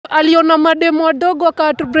aliona mademo wadogo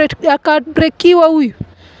akabrekiwa huyu.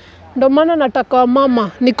 Ndio maana nataka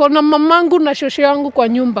mama. Niko na mamangu na shosho yangu kwa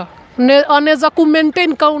nyumba. Anaweza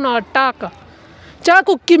ku-maintain kama unataka. Cha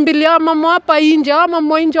kukimbilia mama hapa nje, ama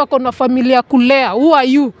mama nje wako na familia kulea. Who are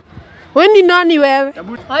you? Wewe ni nani wewe?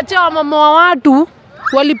 Acha mama wa watu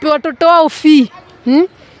walipewa watoto wao fee.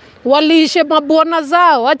 Waliishe mabwana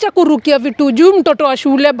zao. Acha kurukia vitu juu mtoto wa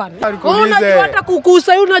shule bana. Unajua hata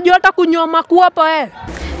kukusa, unajua hata kunywa Makwapå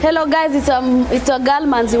Hello guys, it's a girl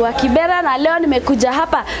Manzi wa Kibera na leo nimekuja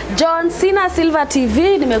hapa Johncena Silver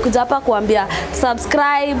TV. Nimekuja hapa kuambia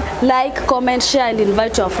subscribe, like, comment, share and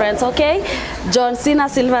invite your friends, okay? Johncena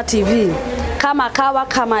Silver TV. Kama kawa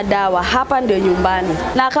kama dawa, hapa ndio nyumbani.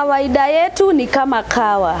 Na kawaida yetu ni kama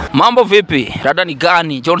kawa. Mambo vipi? Rada ni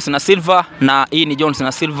gani? Johncena Silver na hii ni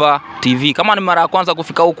Johncena Silver TV. Kama ni mara ya kwanza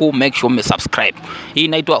kufika huku, make sure umesubscribe. Hii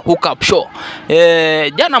inaitwa Høøkup show.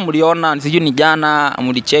 Jana mliona, sijui ni jana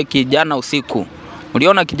mlicheki jana usiku.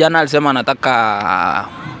 Mliona kijana alisema anataka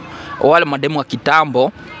wale mademu wa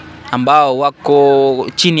kitambo ambao wako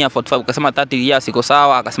chini ya 45, akasema 30 years iko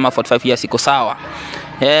sawa, akasema 45 years iko sawa.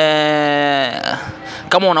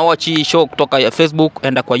 Kama una watch show kutoka Facebook,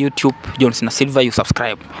 enda kwa YouTube Johncena Silver, you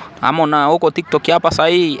subscribe. Ama una huko TikTok hapa sasa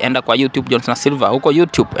hii, enda kwa YouTube Johncena Silver. Huko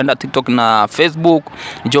YouTube enda TikTok na Facebook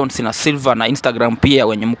Johncena Silver, na Instagram pia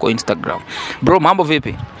wenye mko Instagram. Bro, mambo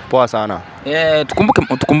vipi? Poa sana.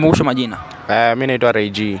 Tukumbushe majina. Mimi naitwa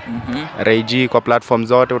Ray. Ray kwa platform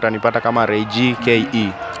zote utanipata kama Ray KE.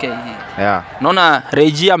 Yeah. Naona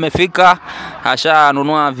Ray amefika,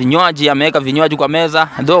 ashanunua vinywaji, ameweka vinywaji kwa meza.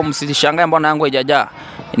 Ndio msishangae mbona yangu haijajaa.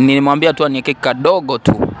 Nilimwambia tu aniweke kadogo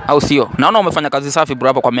tu, au sio? Naona umefanya kazi safi bro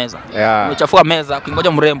hapa kwa meza. Yeah. Umechafua meza,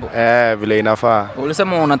 ukingoja mrembo. Vile inafaa.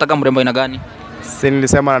 Ulisema unataka mrembo aina gani? Si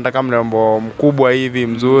nilisema nataka mrembo mkubwa hivi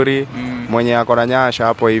mzuri, mwenye ako na nyasha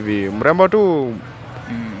hapo hivi. Mrembo tu.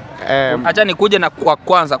 Acha nikuje na kwa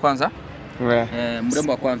kwanza.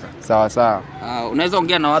 Mrembo wa kwanza. Sawa sawa. Unaweza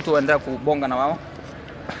ongea na watu waendelea kubonga na wao?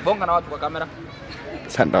 Bonga na watu kwa kamera.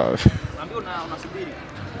 Sanda. Ambia unasubiri.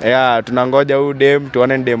 Tunangoja huyu dem,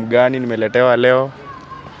 tuone dem gani nimeletewa leo.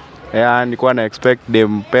 Nilikuwa na expect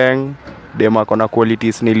dem peng, dem ako na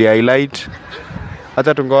qualities nili highlight.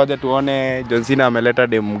 Acha tungoje tuone Johncena ameleta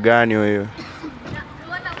dem gani huyo.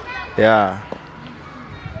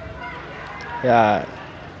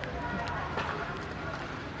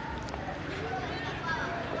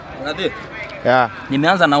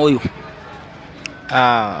 Nimeanza na huyu.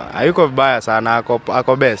 Hayuko vibaya sana,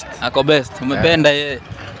 ako best. Ako best. Umependa yeye.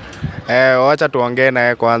 Wacha tuongee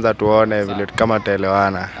naye kwanza tuone vile kama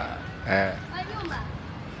tutaelewana.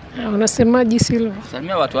 Unasemaje Silva?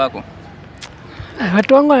 Salimia watu wako.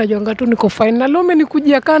 Watu wangu wanajonga tu niko fine. Na leo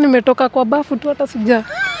umenikujia kana nimetoka kwa bafu tu hata sija.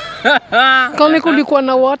 Kama kulikuwa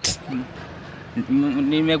na what?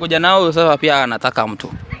 Nimekuja nao sasa pia anataka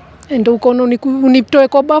mtu. Ndio uko unitoe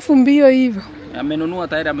kwa bafu mbio hivyo. Amenunua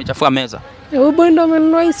tayari, amechafua meza. Huyo boy ndo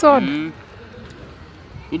amenunua hii soda.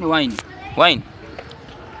 Hii ni wine.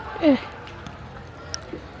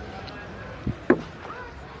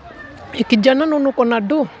 Kijana uko na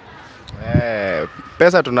do.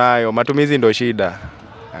 Pesa tunayo, matumizi ndio shida.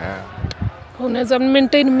 Unaweza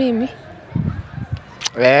maintain mimi?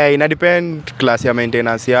 Ina depend class ya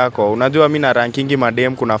maintenance yako. Unajua mimi na rankingi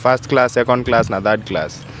madem, kuna first class, second class na third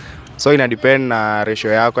class. So ina depend na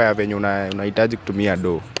ratio yako ya venye unahitaji kutumia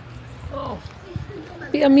do.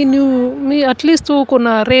 Pia mimi at least uko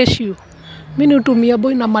na ratio. Mimi hutumia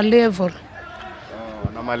boy na level.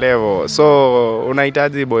 Na level. So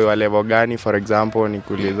unahitaji boy wa level gani for example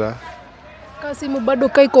nikuuliza? Kasi bado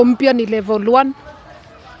kaiko mpya ni level 1.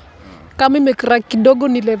 Kama imecrack kidogo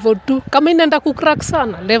ni level 2. Kama inaenda kucrack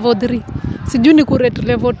sana level 3. Sijui ni kurate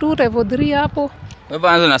level 2, level 3 hapo. Wewe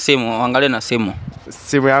anza na simu, angalia na simu.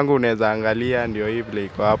 Simu yangu unaweza angalia ndio hivi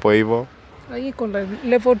iko hapo hivyo. Iko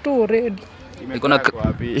level 2 already. Iko na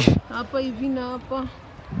wapi? Hapa hivi na hapa.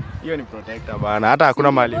 Hiyo ni protector bana. Hata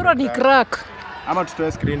hakuna mali. Bora ni crack. Ama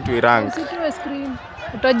tutoe screen tu irank. Usitoe screen.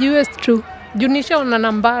 Utajiwest tu. Junisha una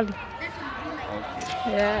nambali.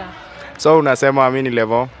 So unasema mimi ni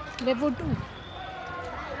level 2.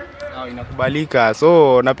 Inakubalika.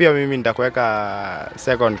 So na pia mimi nitakuweka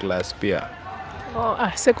second class pia.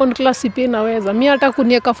 Second class pia naweza. Mimi hata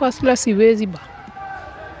kuniweka first class siwezi ba.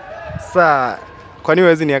 Sasa kwani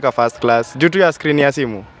huwezi niweka first class? Juu tu ya screen ya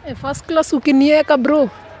simu. First class ukiniweka bro.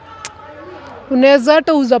 Unaweza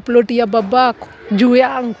hata uza plot ya babako juu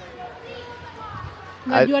yangu.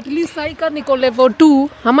 Najua at least haika niko level 2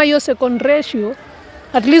 ama hiyo second ratio.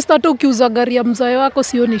 At least hata ukiuza gari ya mzae wako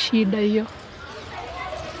sio ni shida hiyo.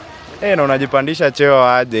 Na unajipandisha cheo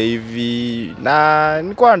aje hivi? Na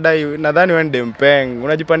nilikuwa nadhani wewe ndiye mpeng.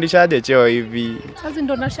 Unajipandisha aje cheo hivi? Sasa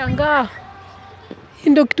ndo nashangaa.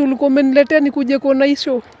 Ndio kitu ulikuwa umeniletea nikuje kuona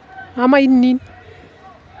hizo. Ama nini?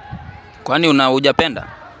 Kwani hujapenda?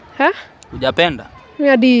 Hujapenda? Mimi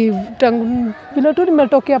hadi tangu vile tu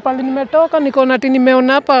nimetokea pale nimetoka nikaona ati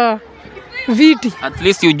nimeona hapa viti. At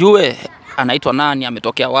least ujue anaitwa nani,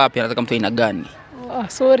 ametokea wapi, anataka mtu aina gani.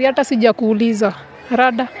 Sorry hata sijakuuliza.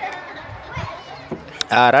 Rada.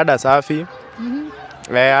 Rada safi.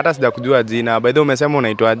 Hata sijakujua jina. By the way umesema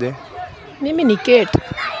unaitwaje? Mimi ni Kate.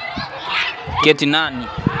 Kate nani?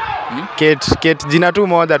 Kate jina tu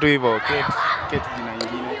moja tu hivyo. Kate jina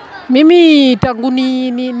nyingine. Mimi tangu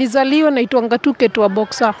nizaliwe naitwa tu Kate wa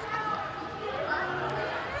boxer.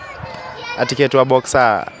 Ati Kate wa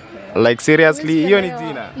boxer. Like seriously hiyo ni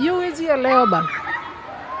jina? Hiyo huwezi elewa bana.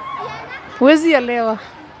 Huwezi elewa.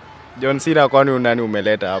 Johncena kwani unani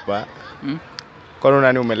umeleta hapa? Kwani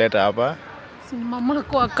unani umeleta hapa? Si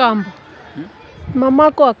mamako wa kambo.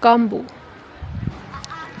 Mamako wa kambo.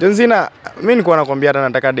 Johncena, mimi nilikuwa nakwambia hata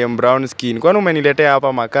nataka dem brown skin. Kwani umeniletea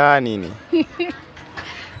hapa makaa nini?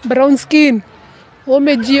 Brown skin.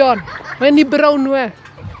 Umejiona. Wewe ni brown wewe.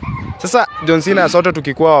 Sasa Johncena sote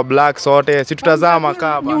tukikuwa wa black sote si tutazaa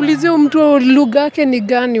makaa bana. Niulize mtu lugha yake ni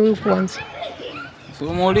gani huyu kwanza?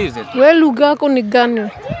 Muulize. Wewe lugha yako ni gani?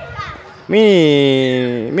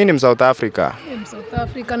 Mimi ni South Africa. South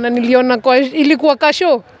Africa na niliona kwa ilikuwa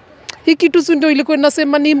kasho. Hiki tu ndio ilikuwa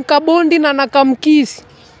inasema ni mkabondi na nakamkisi.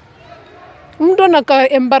 Mtu anaka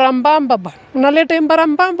embarambamba bana. Unaleta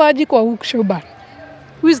embarambamba aje kwa Høøkup bana.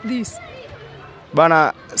 Who is this?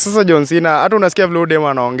 Bana sasa Johncena hata unasikia vile udem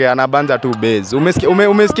anaongea anabanja tu bass.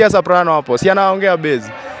 Umesikia soprano hapo? Si anaongea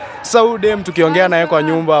bass. Sasa udem tukiongea naye kwa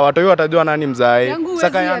nyumba watu watajua nani mzae.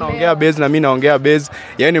 Sasa yeye anaongea bass na mimi naongea bass.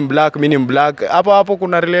 Yeye ni black, mimi ni black. Hapo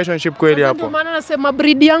kuna relationship kweli hapo. Ndio maana nasema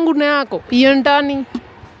breed yangu na yako iendani.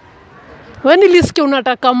 Wewe nilisikia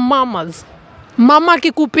unataka mamas. Mama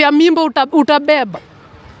akikupea mimba utabeba.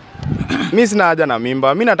 Mimi sina haja na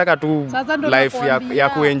mimba. Mimi nataka tu life ya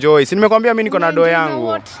kuenjoy. Si nimekwambia mimi niko na doo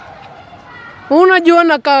yangu. Unajua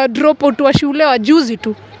naka drop out wa shule wa juzi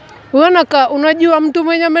tu. Unajua mtu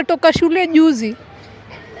mwenye ametoka shule juzi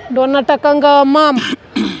ndo anatakanga mama.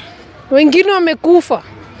 Wengine wamekufa.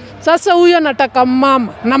 Sasa huyu anataka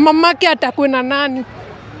mama na mamake atakuwa na nani?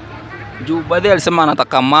 Juu baadhi alisema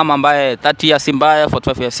anataka mama ambaye 30 years mbaya,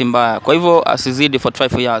 45 years mbaya. Kwa hivyo asizidi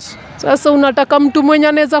 45 years. Sasa unataka mtu mwenye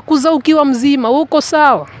anaweza kuza ukiwa mzima, uko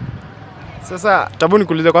sawa? Sasa tabu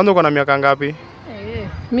nikuulize kwanza uko na miaka ngapi?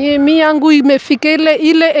 Mimi yangu imefika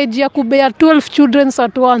ile age ya kubea 12 children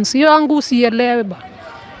at once. Hiyo yangu usielewe ba.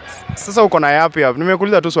 Sasa uko na yapi hapo?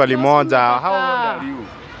 Nimekuuliza tu swali moja. How old are you?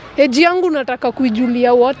 Age yangu nataka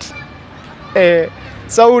kuijulia what?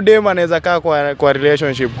 Sasa udem anaweza kaa kwa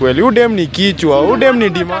relationship kweli? Udem ni kichwa, udem ni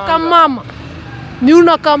demand. Kama mama. Ni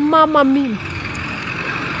unaka mama mimi.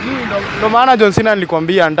 Ndio maana Johncena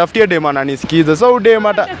nilikwambia nitafutie dem ananisikiza. Sasa udem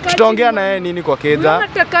hata tutaongea na yeye nini kwa keza?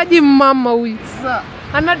 Unatakaje mama huyu? Sasa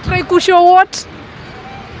ana try kushow what?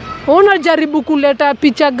 Unajaribu kuleta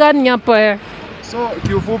picha gani hapa So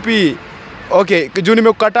kiufupi, okay, juu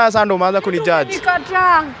nimekukataa sana ndo umeanza kunijudge.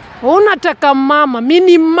 Nikataa. Unataka mama, mimi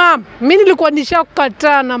ni mama. Mimi nilikuwa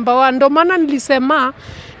nishakukataa number 1. Ndio maana nilisema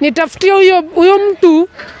nitafutie huyo mtu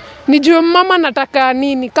nijue mama nataka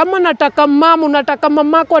nini. Kama nataka mama, unataka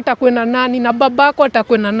mamako atakuwa na nani na babako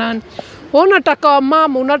atakuwa na nani? Unataka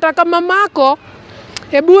mama, unataka mamako?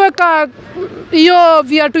 Hebu weka hiyo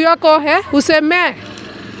viatu yako useme.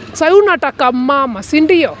 Sasa unataka mama, si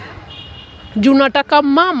ndio? Juu unataka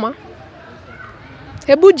mama.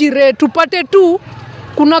 Hebu jire tupate tu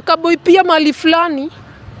kuna kaboi pia mali fulani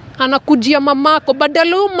anakujia mamako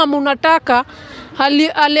badala mama unataka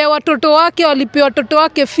ale watoto wake walipea watoto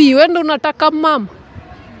wake fee, wewe ndio unataka mama.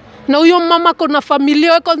 Na huyo mama kuna familia,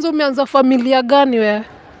 wewe kwanza umeanza familia gani wewe?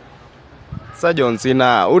 Sasa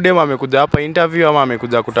Johncena, udem amekuja hapa interview ama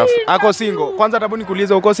amekuja kutafuta? Ako single. Kwanza tabu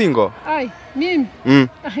nikuulize uko single? Ai, mimi.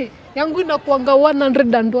 Ai, yangu inakuanga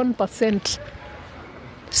 101%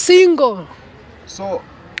 single. So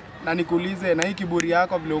na nikuulize na hii kiburi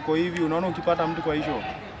yako vile uko hivi unaona ukipata mtu kwa hiyo?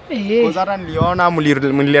 Kwa hata niliona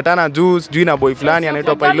mliletana juice sijui na boy fulani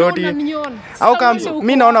anaitwa Piloti. Au kama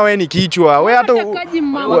mimi naona wewe ni kichwa. Wewe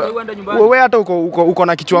hata uko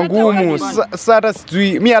na kichwa ngumu. Sasa hata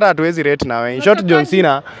sijui mimi hata hatuwezi rate na wewe. Short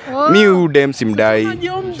Johncena, mimi udem simdai.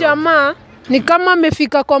 Unajua jamaa ni kama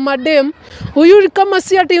amefika kwa madem. Huyu kama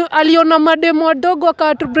si ati aliona madem wadogo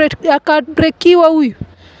akabrekiwa huyu.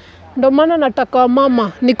 Ndio maana nataka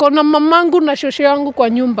mama. Niko na mamangu na shosho yangu kwa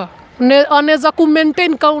nyumba. Anaweza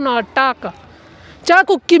kumaintain kama unataka. Cha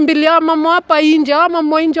kukimbilia mama hapa nje, ama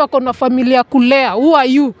mama nje wako na familia kulea. Who are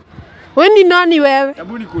you? Wewe ni nani wewe?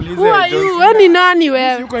 Hebu nikuulize Wewe ni nani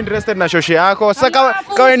wewe? Uko interested na shoshe yako? Sasa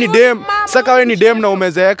kawe ni dem, sasa kawe ni dem na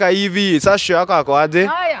umezeeka hivi. Sasa shoshe yako ako aje?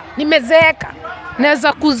 Haya, nimezeeka.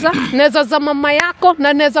 Naweza kuza, naweza za mama yako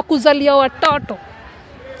na naweza kuzalia watoto.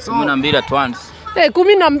 12 at once.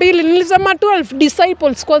 12 nilisema 12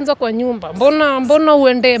 disciples kwanza kwa nyumba. Mbona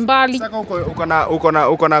uende mbali? Sasa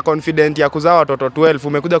uko na confident ya kuzaa watoto 12,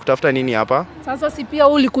 umekuja kutafuta nini hapa? Sasa si pia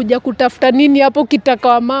ulikuja kutafuta nini hapo kitaka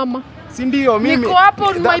wa mama? Si ndio mimi. Niko hapo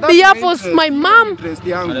on my behalf of my mom.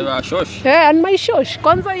 Shosh. And my Shosh.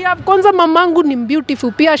 Kwanza mamangu ni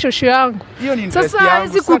beautiful pia shosho yangu. Hiyo ni interest Sasa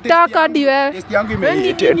yangu. hizi kutaka hadi wewe.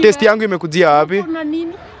 Test yangu imekujia wapi? Kuna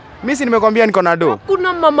nini? Mimi si nimekwambia niko na do.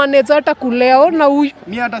 Kuna mama neza hata kulea na huyu.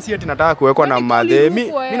 Mimi hata si eti nataka kuwekwa na mother.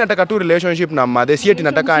 Mimi nataka tu relationship na mother. Si eti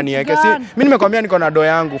nataka aniweke. Mimi nimekwambia niko na do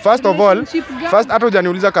yangu. First of all, hata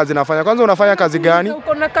hujaniuliza kazi nafanya. Kwanza unafanya kazi gani?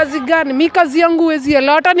 Uko na kazi gani? Mimi kazi yangu huwezi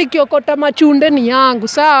elewa. Hata nikiokota machunde ni yangu.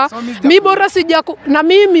 Sawa? Mimi bora na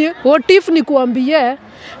mimi what if nikuambie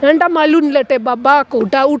nenda mahali nilete babako.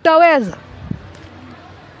 Utaweza?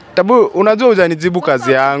 Tabu, unajua hujanijibu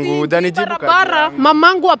kazi yangu, hujanijibu kazi yangu.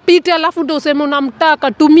 Mamangu apite alafu ndio useme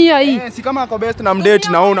unamtaka, tumia hii. Si kama ako best na mdate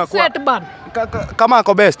na wewe unakuwa kama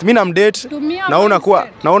ako best, mimi na mdate na wewe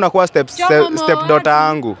unakuwa step daughter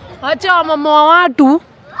yangu. Acha mama wa watu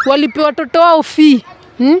walipewa watoto wao fee.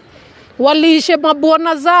 Waliishe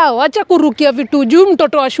mabwana zao, acha kurukia vitu juu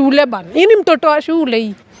mtoto wa shule bana. Hii ni mtoto wa shule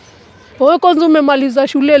hii. Wewe kwanza umemaliza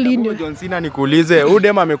shule lini? Johncena nikuulize, huyu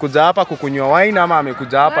dem amekuja hapa kukunywa wine ama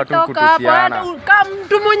amekuja hapa tu kutusiana? Kama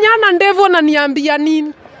mtu mwenye ana ndevu ananiambia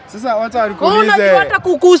nini? Sasa wacha nikuulize. Unajua hata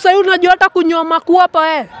kukusa, unajua hata kunywa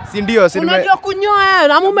Makwapå Si ndio, unajua kunywa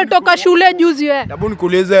na umetoka shule juzi wewe. Hebu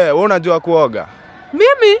nikuulize, wewe unajua kuoga?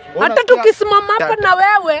 Mimi hata tukisimama hapa na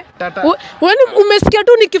wewe umesikia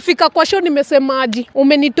tu nikifika kwa show nimesemaje?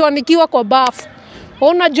 Umenitoa nikiwa kwa bafu.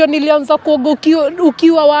 Unajua nilianza kuoga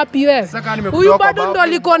ukiwa wapi wewe? Huyu bado ndo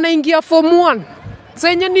alikuwa anaingia form 1.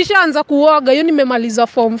 Sasa nishaanza kuoga, hiyo nimemaliza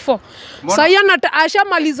form 4. Sasa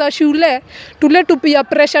ashamaliza shule, tule tupia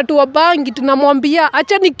pressure tu wa bangi, tunamwambia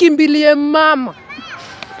acha nikimbilie mama.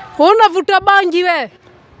 Unavuta bangi wewe?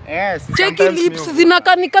 Yes. Cheki lips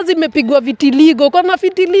zinakanika zimepigwa vitiligo. Kuna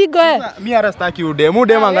vitiligo Mimi hata sitaki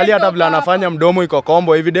udem angalia hata vile anafanya mdomo iko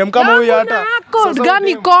kombo hivi dem kama huyu hata.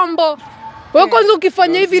 Gani kombo? Wewe kwanza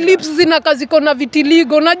ukifanya hivi lips zinaka ziko na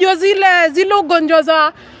vitiligo. Unajua zile ugonjwa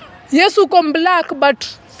za Yesu uko black but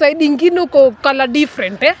side nyingine uko color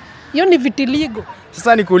different Hiyo ni vitiligo.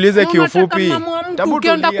 Sasa nikuulize kiufupi.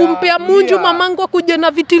 Ukienda kumpea munju mamangu kuja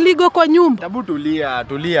na vitiligo kwa nyumba. Tabu tulia.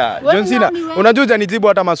 Johncena, unajua hujanijibu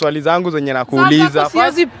hata maswali zangu zenye nakuuliza.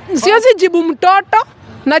 Siwezi jibu mtoto.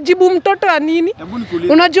 Najibu mtoto ya nini?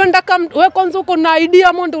 Unajua ndaka wewe kwanza uko na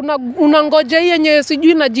idea mondo unangoja yenye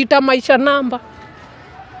sijui najiita maisha namba.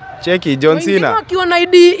 Cheki Johncena. Akiwa na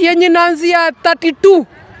idea yenye naanzia 32.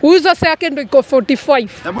 Uizo sasa yake ndio iko 45.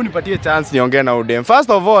 Hebu nipatie chance niongee na udem. First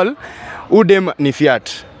of all, udem ni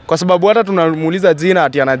fiat. Kwa sababu hata tunamuuliza jina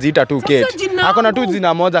ati anajiita tu Kate. Hakuna tu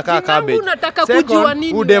jina moja kama cabbage. Unataka kujua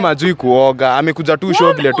nini? Udem ajui kuoga, amekuja tu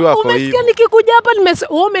show vile tu ako hivi. Umesikia nikikuja hapa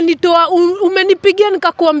umenitoa umenipigia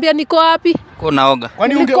nikakuambia niko wapi? Naoga.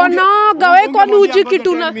 Niko naoga wewe kwani uji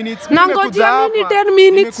kitu na ngojea nini 10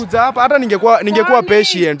 minutes? Nimekuja hapa hata ningekuwa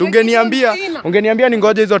patient. Ungeniambia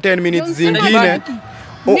ningoje hizo 10 minutes zingine.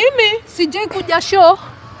 Mimi sijai kuja show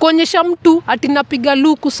kuonyesha mtu ati napiga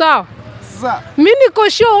luku sawa. Mimi niko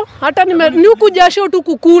show hata nikuja show tu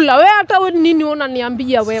kukula. Wewe hata wewe nini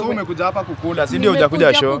unaniambia wewe? Sio umekuja hapa kukula, si ndio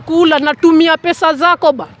hujakuja show? Kukula natumia pesa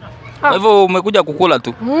zako ba. Kwa hivyo umekuja kukula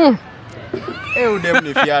tu. Udem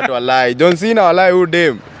ni fiatu walai. Johncena walai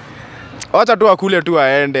udem. Wacha tu akule tu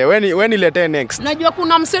aende. Wewe niletee next. Najua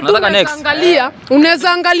kuna mse tu unaangalia.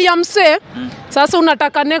 Unaweza angalia mse. Sasa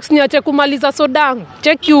unataka next niache kumaliza sodangu.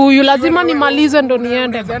 Cheki huyu lazima nimalize ndo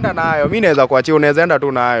niende. Unaweza nayo. Mimi naweza kuachia, unaweza enda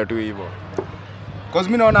tu nayo tu hivyo. Cause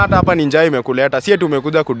mimi naona hata hapa ni njaa imekuleta. Si eti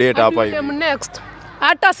umekuja kudate hapa hivi. Next.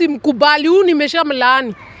 Hata simkubali huyu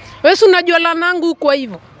nimeshamlaani. Wewe unajua lanangu huko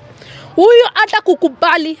hivyo. Huyu hata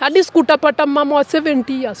kukubali hadi sikutapata mama wa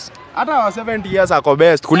 70 years. Hata wa 70 years ako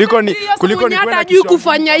best kuliko ni hata hajui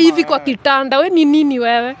kufanya hivi kwa kitanda. Wewe ni nini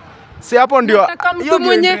wewe? Si hapo ndio hiyo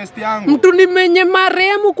mwenye mtu ni mwenye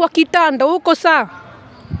maremu kwa kitanda huko saa.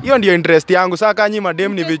 Hiyo ndio interest yangu. Sasa kanyi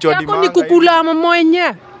madem ni vichwa dimanga. Ni kukula mama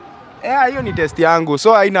mwenyewe. Hiyo ni test yangu.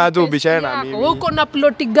 So haina haja ubishane na mimi. Wewe uko na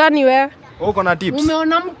ploti gani wewe? Uko na tips.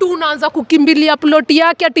 Umeona mtu unaanza kukimbilia ploti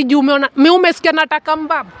yake ati juu umeona mimi umesikia nataka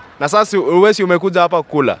mbaba. Na sasa wewe si umekuja hapa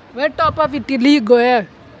kukula. Wewe hapa vitiligo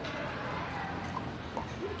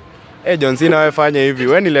Johncena wewe fanya hivi.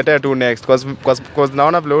 Wewe niletee tu next cause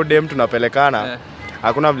naona vile dem tunapelekana.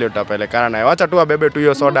 Hakuna vile tutapelekana naye. Acha tu abebe tu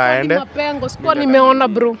hiyo soda aende. Mapengo sikuwa nimeona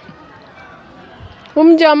bro.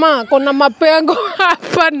 Jamaa kuna mapengo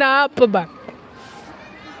hapa na hapa ba.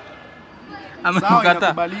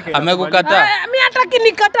 Amekukataa. Mimi hata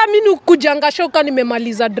kinikataa mimi nikujanga shoka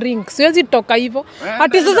nimemaliza drink. Siwezi toka hivyo.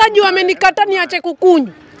 Ati sasa juu amenikataa niache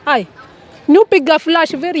kukunywa. Hai. Ni upiga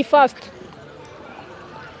flash very fast.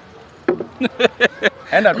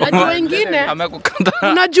 Unajua wengine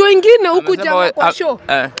amekukataa. Unajua wengine huku janga kwa show.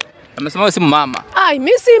 Amesema wewe si mama.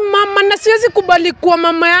 Mimi si mama na siwezi kubali kuwa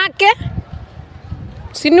mama yake.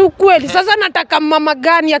 Si ni ukweli. Sasa nataka mama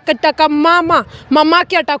gani? Akitaka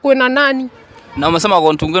mamake atakuwa na nani? Na umesema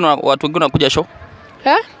watu wengine wanakuja show?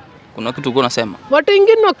 Kuna kitu uko unasema. Watu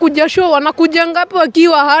wengine wakuja show wanakuja ngapi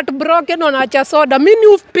wakiwa heartbroken wanaacha soda. Mimi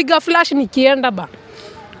upiga flash nikienda ba.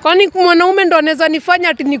 Kwani mwanaume ndo anaweza nifanya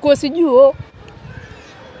ati niko sijui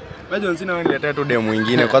Johncena wewe niletee tu dem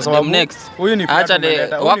mwingine kwa sababu huyu ni acha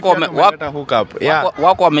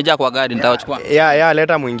wako wamejaa kwa gari nitawachukua.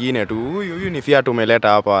 Leta mwingine tu. Huyu ni Fiat umeleta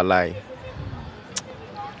hapa walai.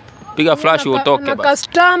 Piga flash utoke basi.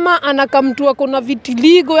 Customer anakamtua kuna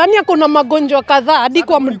vitiligo, yani akona magonjwa kadhaa hadi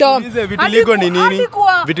kwa mdomo. Vitiligo ni nini?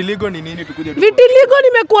 Vitiligo ni nini tukuje? Vitiligo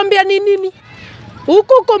nimekuambia ni nini?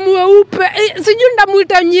 Huko kwa mweupe, sijui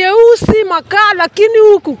ndamuita nyeusi makaa lakini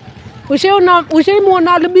huku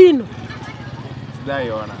ushaimwona albino?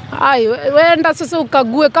 Sijaiona. Wenda sasa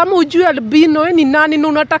ukague kama ujue albino wewe ni nani na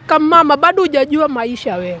unataka mama bado hujajua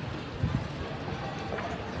maisha wewe.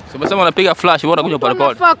 Sema unapiga flash bora kuja pale pale.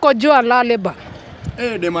 Unafaa kujua lale ba.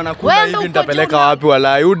 Dem anakula hivi nitapeleka wapi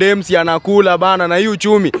walai? Huyu dem si anakula bana na hii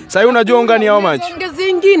uchumi. Sasa unajua unga ni how much? Ongeza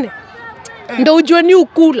zingine. Ndio ujue ni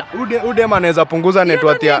ukula. Udem anaweza punguza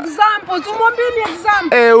network ya. Example, umwambie ni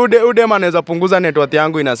example. Udem anaweza punguza network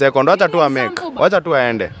yangu ina second. Acha tu amake. Acha tu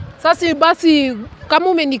aende. Sasa basi kama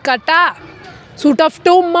umenikataa, si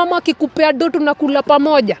utafuta mama akikupea doto na kula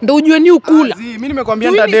pamoja. Ndio ujue ni ukula. Mimi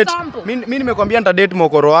nimekwambia nitadate. Mimi nimekwambia nitadate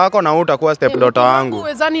mokoro wako na utakuwa step daughter wangu.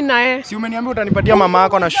 Uwezani naye. Si umeniambia utanipatia mama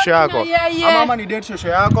yako na shosho yako. Mama ni date shosho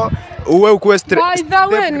yako. Uwe ukuwe straight. By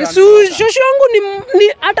the way, shosho yangu ni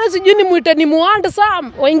hata sijui ni muite ni muande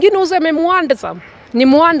sam. Wengine useme muande sam. Ni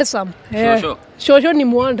muande sam. Shosho ni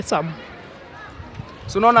muande sam.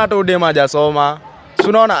 Si unaona hata udema hajasoma.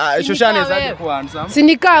 Unaona shoshani zaje kwa handsome.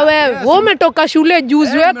 Sinika wewe. Wewe umetoka shule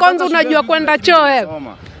juzi. Wewe kwanza unajua kwenda choo wewe.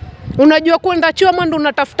 Unajua kwenda choo ama ndo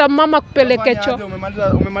unatafuta mama kupeleke choo.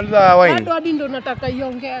 Umemaliza wine. Bado hadi ndo nataka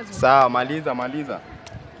iongezwe. Sawa, maliza.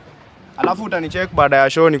 Alafu utanicheck baada ya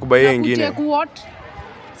show nikubaie nyingine. Check what?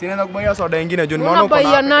 Sinaenda kubaia soda nyingine John. Maana uko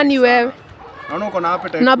na nani wewe? Naona uko na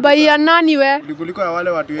appetite. Nabaia nani wewe? Kuliko ya wale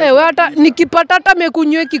watu wewe. Wewe hata nikipata hata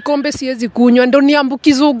mekunywe kikombe siwezi kunywa ndo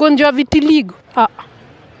niambukize ugonjwa wa vitiligo.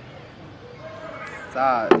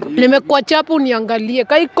 Sawa. Nimekuwa chapu niangalie.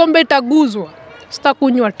 Kai kombe itaguzwa.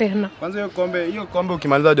 Sitakunywa tena. Kwanza hiyo kombe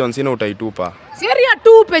ukimaliza Johncena utaitupa. Siri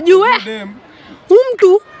atupe juu wewe.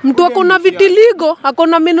 Mtu akona vitiligo,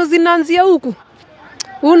 akona meno zinaanzia huku.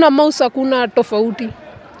 Una mouse hakuna tofauti.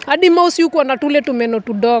 Hadi mouse yuko anatule tu meno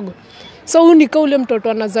tudogo. So unika ule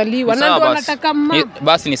mtoto anazaliwa na ndo anataka mama.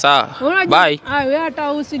 Basi ni sawa. Bye. Wewe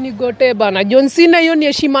hata usinigote bana. Johncena hiyo ni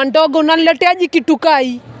heshima ndogo unanileteaje kitu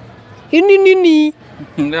kai? Hii nini?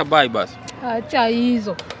 Bye basi. Acha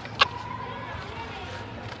hizo.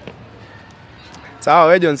 Sawa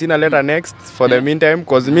wewe Johncena leta next for the meantime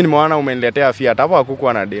cause mimi nimeona umeniletea Fiat hapo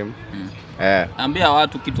hakukuwa na dem. Ambia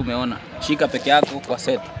watu kitu umeona. Shika peke yako kwa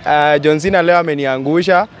set. Johncena leo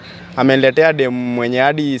ameniangusha. Ameniletea dem mwenye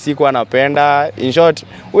hadi siku anapenda. In short,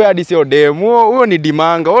 huyo hadi sio dem. Huyo ni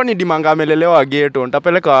dimanga. Huyo ni dimanga amelelewa ghetto.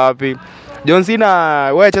 Nitapeleka wapi? Johncena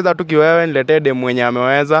wewe cheza tu kiwewe niletee dem mwenye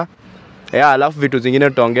ameweza. Alafu vitu zingine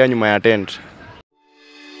tutaongea nyuma ya tent.